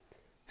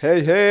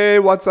Hey, hey,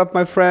 what's up,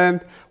 my friend?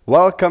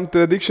 Welcome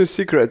to Addiction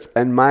Secrets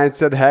and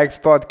Mindset Hacks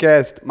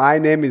podcast. My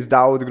name is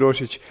Daud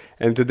Grosic,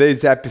 and in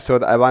today's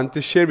episode, I want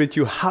to share with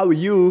you how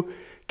you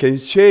can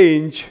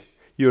change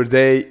your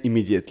day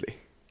immediately.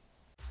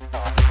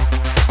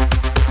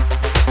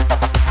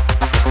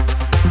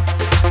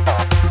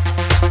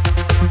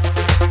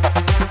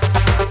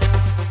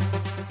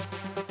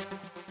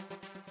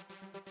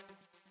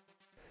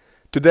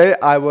 Today,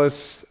 I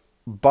was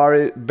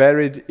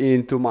buried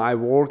into my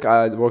work.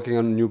 I was working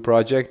on a new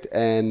project,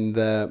 and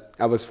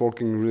I was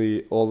working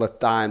really all the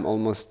time.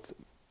 Almost,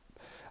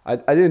 I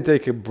didn't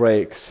take a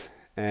breaks,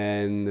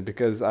 and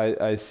because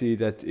I see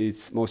that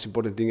it's most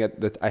important thing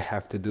that I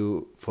have to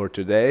do for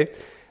today,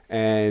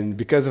 and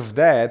because of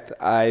that,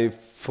 I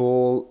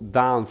fall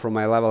down from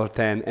my level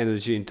 10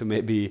 energy into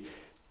maybe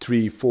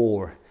 3,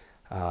 4,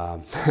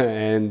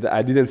 and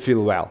I didn't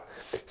feel well.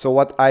 So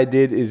what I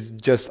did is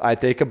just I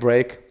take a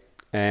break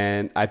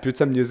and I put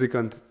some music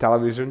on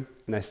television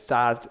and I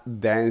start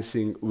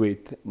dancing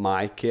with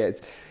my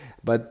kids.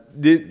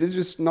 But this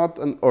was not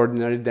an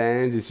ordinary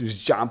dance. This was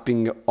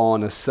jumping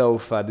on a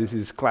sofa. This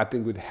is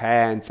clapping with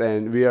hands,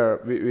 and we are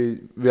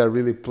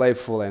really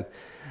playful, and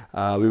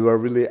we were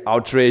really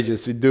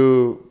outrageous. We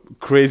do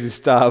crazy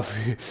stuff.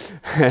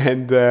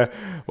 And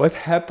what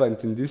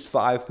happened in these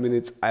 5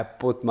 minutes? I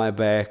put my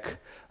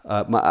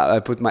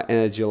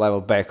energy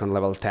level back on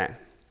level 10.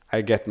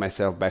 I get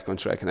myself back on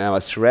track, and I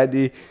was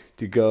ready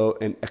to go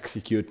and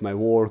execute my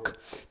work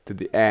to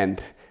the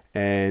end.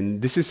 And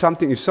this is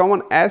something, if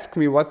someone asks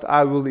me what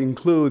I will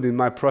include in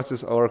my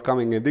process of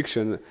overcoming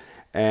addiction,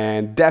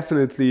 and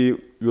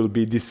definitely will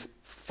be this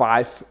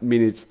 5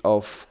 minutes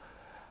of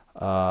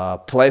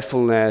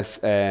playfulness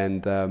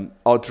and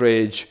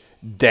outrage,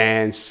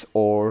 dance,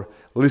 or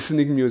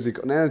listening music,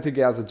 or anything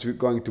else that's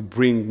going to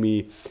bring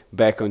me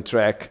back on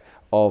track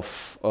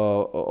of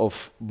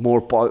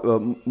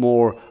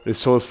more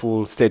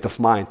resourceful state of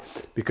mind.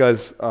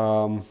 Because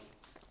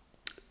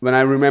when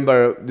I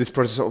remember this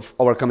process of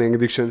overcoming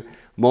addiction,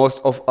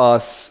 most of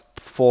us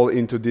fall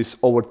into this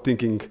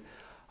overthinking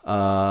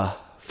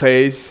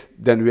phase.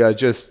 Then we are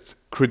just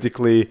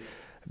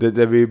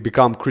that we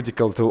become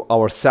critical to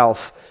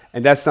ourselves,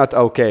 and that's not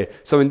okay.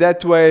 So in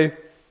that way,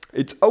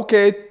 it's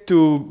okay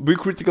to be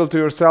critical to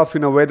yourself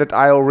in a way that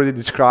I already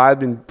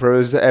described in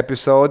previous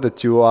episode,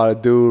 that you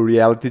do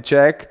reality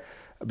check,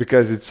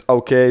 because it's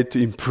okay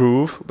to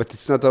improve, but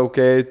it's not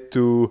okay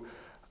to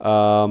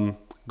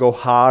go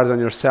hard on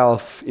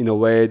yourself in a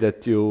way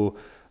that you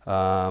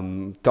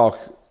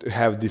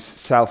have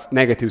this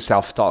negative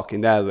self-talk.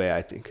 In that way,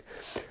 I think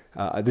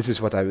this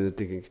is what I've been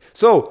thinking.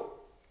 So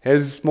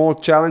here's a small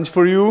challenge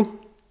for you.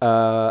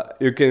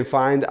 You can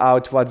find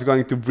out what's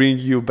going to bring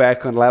you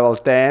back on level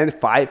 10.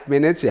 5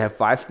 minutes. You have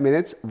 5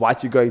 minutes.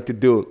 What you're going to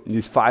do in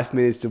these 5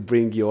 minutes to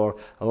bring your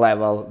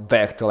level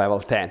back to level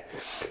 10.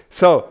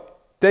 So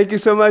thank you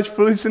so much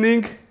for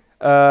listening.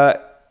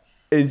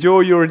 Enjoy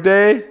your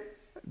day.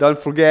 Don't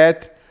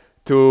forget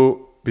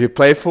to be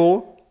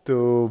playful,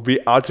 to be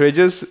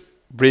outrageous.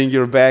 Bring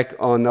your back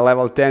on a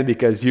level 10,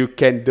 because you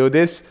can do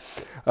this.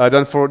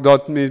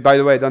 Don't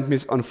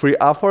miss on free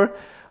offer.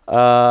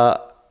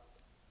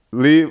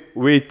 Live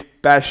with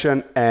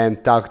passion,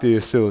 and talk to you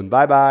soon.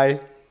 Bye bye.